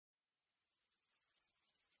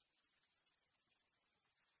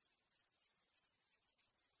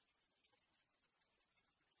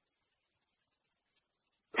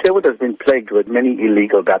Clairwood has been plagued with many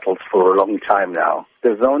illegal battles for a long time now.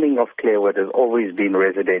 The zoning of Clairwood has always been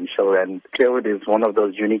residential, and Clairwood is one of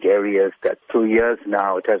those unique areas that through years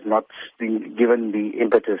now it has not been given the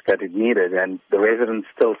impetus that it needed, and the residents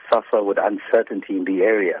still suffer with uncertainty in the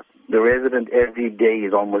area. The resident every day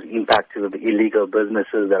is almost impacted with illegal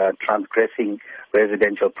businesses that are transgressing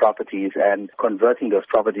residential properties and converting those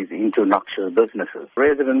properties into noxious businesses.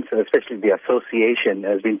 Residents, especially the association,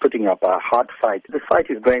 has been putting up a hard fight. The fight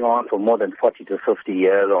is going on for more than 40 to 50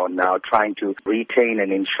 years on now, trying to retain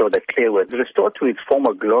and ensure that Clairwood is restored to its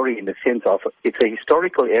former glory in the sense of it's a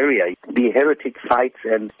historical area. The heritage sites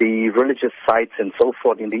and the religious sites and so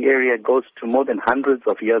forth in the area goes to more than hundreds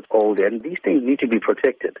of years old, and these things need to be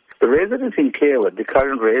protected. The residents in Clairwood, the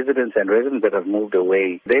current residents and residents that have moved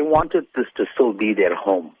away, they wanted this to still be their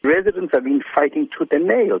home. Residents have been fighting tooth and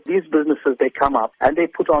nail. These businesses, they come up and they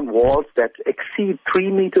put on walls that exceed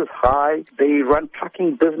 3 meters high. They run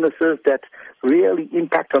trucking businesses that really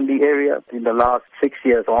impact on the area in the last 6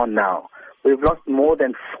 years on now. We've lost more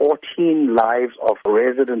than 14 lives of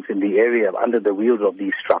residents in the area under the wheels of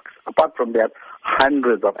these trucks. Apart from that,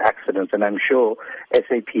 hundreds of accidents, and I'm sure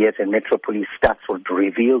SABC and Metro Police stats would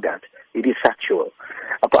reveal that. It is factual.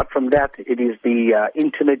 Apart from that, it is the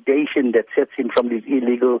intimidation that sets in from these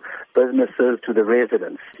illegal businesses to the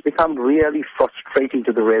residents. It's become really frustrating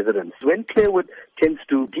to the residents. When Clairwood tends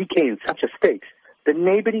to decay in such a state, the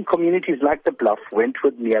neighboring communities like the Bluff,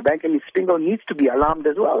 Wentworth, Merebank, and Spingo needs to be alarmed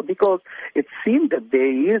as well, because it seems that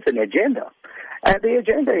there is an agenda. And the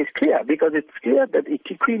agenda is clear, because it's clear that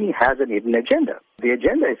eThekwini has an hidden agenda. The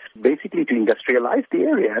agenda is basically to industrialize the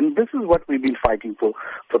area, and this is what we've been fighting for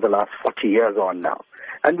the last 40 years on now.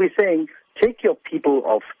 And we're saying, take your people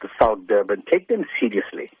of the South Durban, take them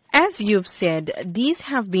seriously. As you've said, these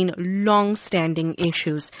have been long-standing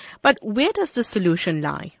issues. But where does the solution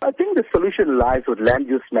lie? I think the solution lies with land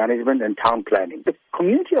use management and town planning. The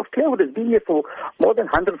community of Clairwood has been here for more than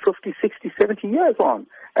 150, 60, 70 years on.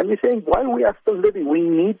 And we're saying, while we are still living, we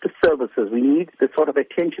need the services, we need the sort of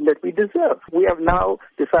attention that we deserve. We have now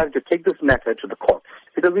decided to take this matter to the courts,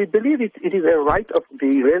 because we believe it is a right of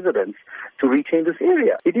the residents to retain this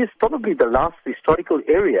area. It is probably the last historical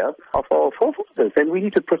area of our forefathers, and we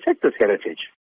need to protect this heritage.